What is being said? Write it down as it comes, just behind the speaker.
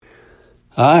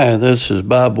Hi, this is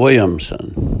Bob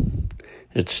Williamson.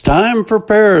 It's time for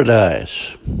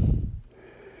paradise.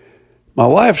 My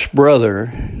wife's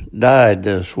brother died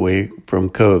this week from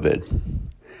COVID.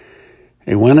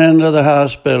 He went into the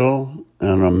hospital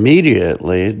and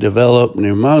immediately developed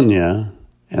pneumonia,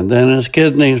 and then his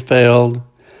kidneys failed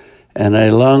and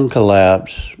a lung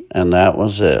collapse, and that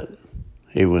was it.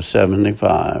 He was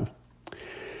 75.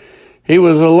 He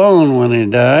was alone when he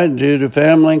died due to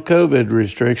family COVID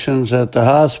restrictions at the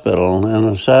hospital, and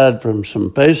aside from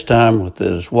some FaceTime with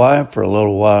his wife for a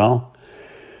little while,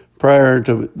 prior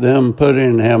to them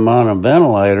putting him on a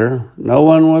ventilator, no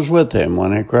one was with him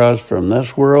when he crossed from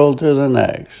this world to the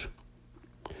next.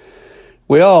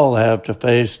 We all have to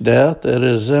face death. It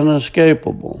is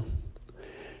inescapable.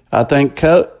 I think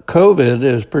COVID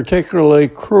is particularly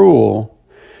cruel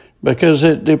because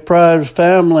it deprives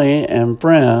family and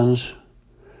friends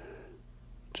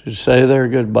to say their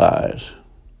goodbyes.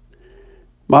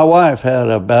 My wife had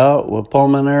a bout with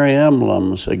pulmonary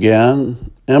embolisms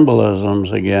again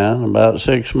about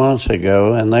 6 months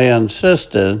ago, and they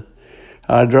insisted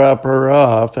I drop her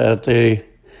off at the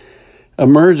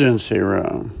emergency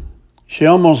room. She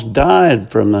almost died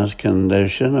from this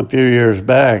condition a few years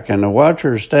back, and to watch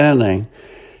her standing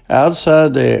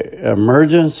outside the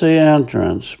emergency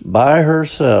entrance by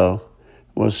herself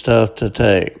was tough to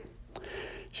take.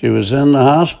 She was in the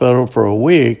hospital for a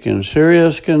week in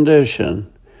serious condition,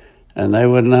 and they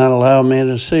would not allow me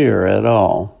to see her at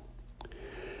all.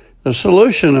 The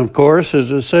solution, of course, is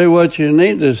to say what you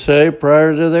need to say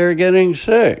prior to their getting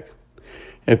sick.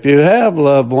 If you have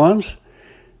loved ones,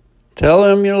 tell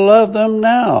them you love them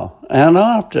now and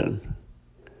often.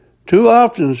 Too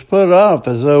often is put off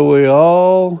as though we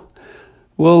all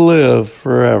will live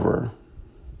forever.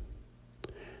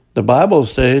 The Bible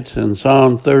states in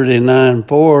Psalm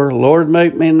 39:4, "Lord,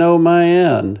 make me know my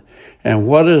end, and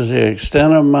what is the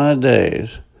extent of my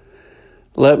days.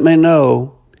 Let me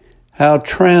know how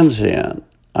transient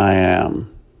I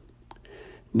am."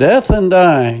 Death and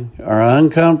dying are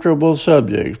uncomfortable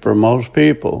subjects for most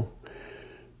people,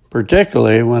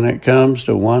 particularly when it comes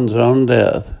to one's own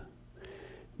death.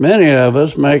 Many of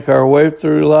us make our way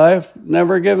through life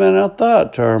never giving a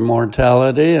thought to our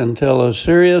mortality until a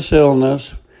serious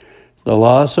illness, the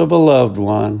loss of a loved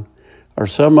one, or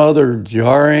some other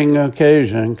jarring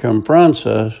occasion confronts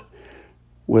us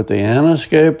with the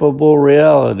inescapable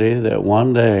reality that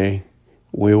one day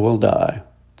we will die.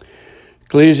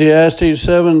 Ecclesiastes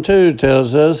 7:2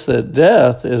 tells us that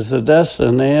death is the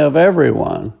destiny of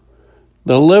everyone.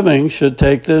 The living should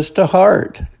take this to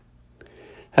heart.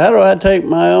 How do I take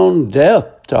my own death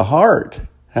to heart?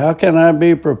 How can I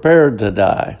be prepared to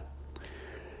die?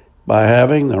 By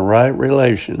having the right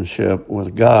relationship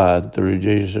with God through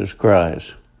Jesus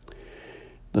Christ.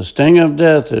 The sting of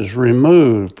death is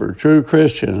removed for true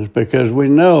Christians because we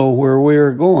know where we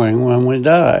are going when we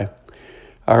die.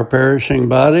 Our perishing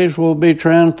bodies will be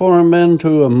transformed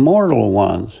into immortal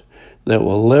ones that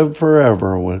will live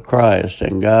forever with Christ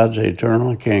in God's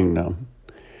eternal kingdom.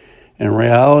 In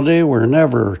reality, we're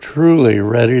never truly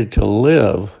ready to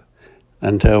live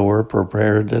until we're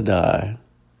prepared to die.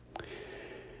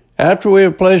 After we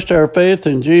have placed our faith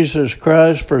in Jesus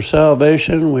Christ for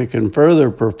salvation, we can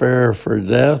further prepare for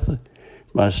death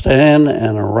by staying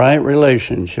in a right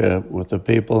relationship with the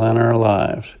people in our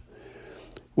lives.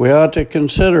 We ought to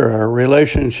consider our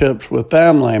relationships with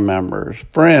family members,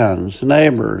 friends,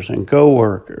 neighbors, and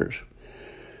co-workers.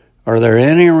 Are there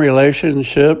any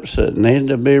relationships that need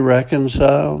to be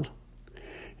reconciled?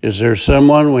 Is there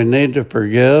someone we need to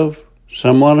forgive?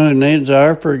 Someone who needs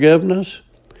our forgiveness?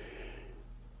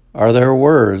 Are there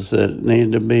words that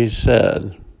need to be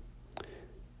said?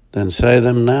 Then say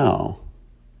them now.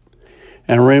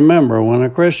 And remember, when a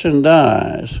Christian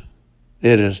dies,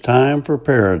 it is time for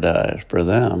paradise for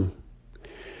them.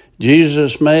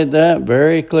 Jesus made that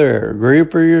very clear. Grieve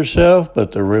for yourself,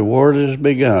 but the reward is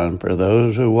begun for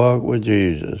those who walk with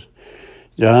Jesus.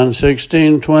 John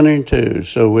 16:22.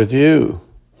 So with you,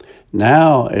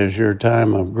 now is your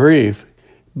time of grief,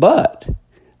 but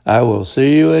I will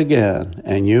see you again,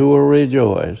 and you will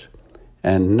rejoice,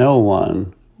 and no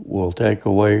one will take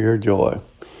away your joy.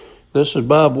 This is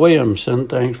Bob Williamson.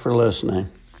 Thanks for listening.